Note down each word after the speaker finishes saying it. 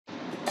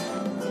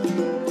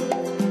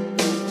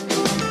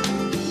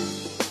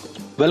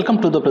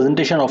Welcome to the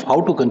presentation of how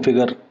to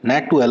configure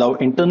NAT to allow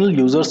internal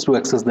users to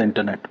access the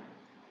internet.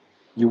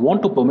 You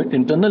want to permit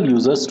internal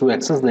users to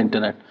access the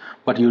internet,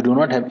 but you do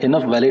not have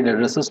enough valid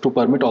addresses to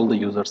permit all the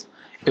users.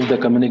 If the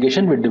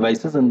communication with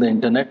devices in the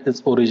internet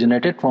is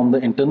originated from the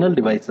internal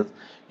devices,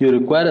 you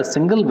require a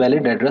single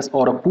valid address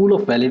or a pool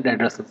of valid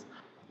addresses.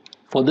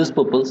 For this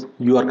purpose,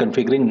 you are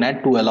configuring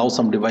NAT to allow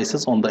some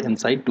devices on the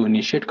inside to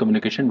initiate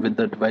communication with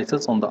the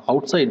devices on the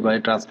outside by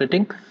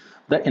translating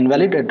the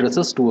invalid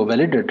addresses to a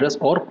valid address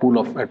or pool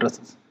of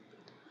addresses.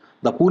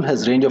 The pool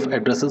has range of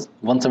addresses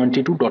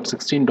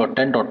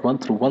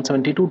 172.16.10.1 through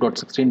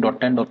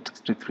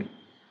 172.16.10.63.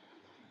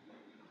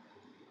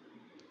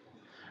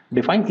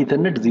 Define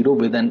Ethernet 0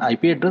 with an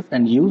IP address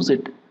and use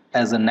it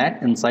as a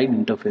NAT inside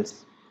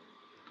interface.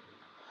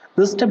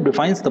 This step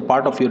defines the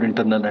part of your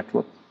internal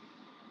network.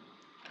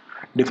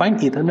 Define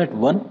Ethernet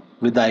 1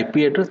 with the IP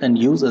address and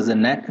use as a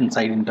NAT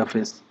inside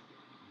interface.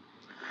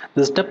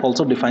 This step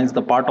also defines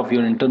the part of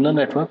your internal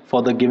network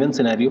for the given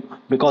scenario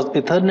because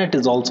Ethernet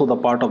is also the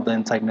part of the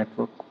inside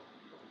network.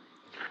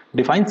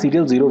 Define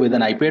serial 0 with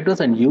an IP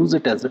address and use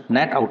it as a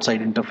NAT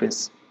outside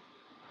interface.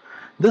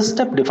 This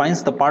step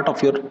defines the part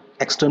of your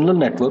external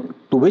network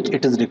to which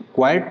it is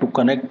required to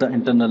connect the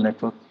internal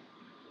network.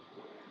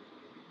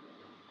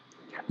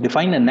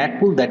 Define a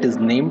NAT pool that is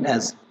named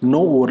as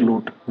no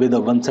overload with a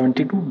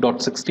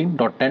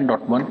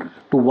 172.16.10.1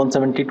 to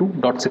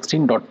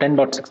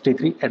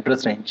 172.16.10.63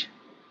 address range.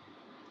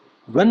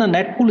 When a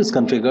NAT pool is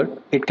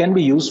configured, it can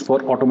be used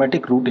for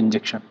automatic route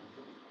injection.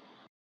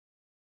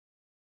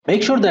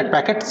 Make sure that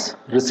packets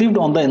received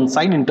on the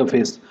inside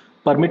interface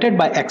permitted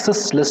by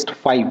access list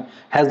 5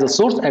 has the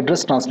source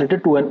address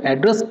translated to an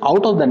address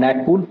out of the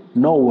NAT pool,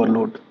 no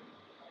overload.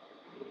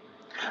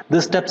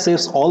 This step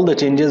saves all the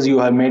changes you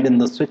have made in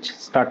the switch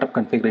startup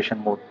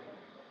configuration mode.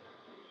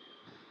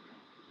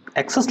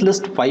 Access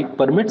list 5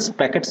 permits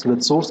packets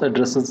with source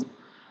addresses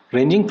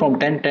ranging from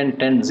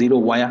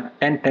 10.10.10.0 via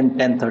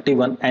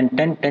 10.10.10.31 and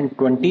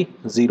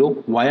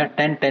 10.10.20.0 via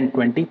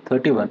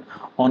 10.10.20.31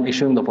 on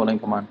issuing the following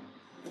command.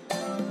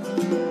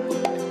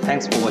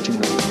 Thanks for watching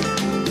the video.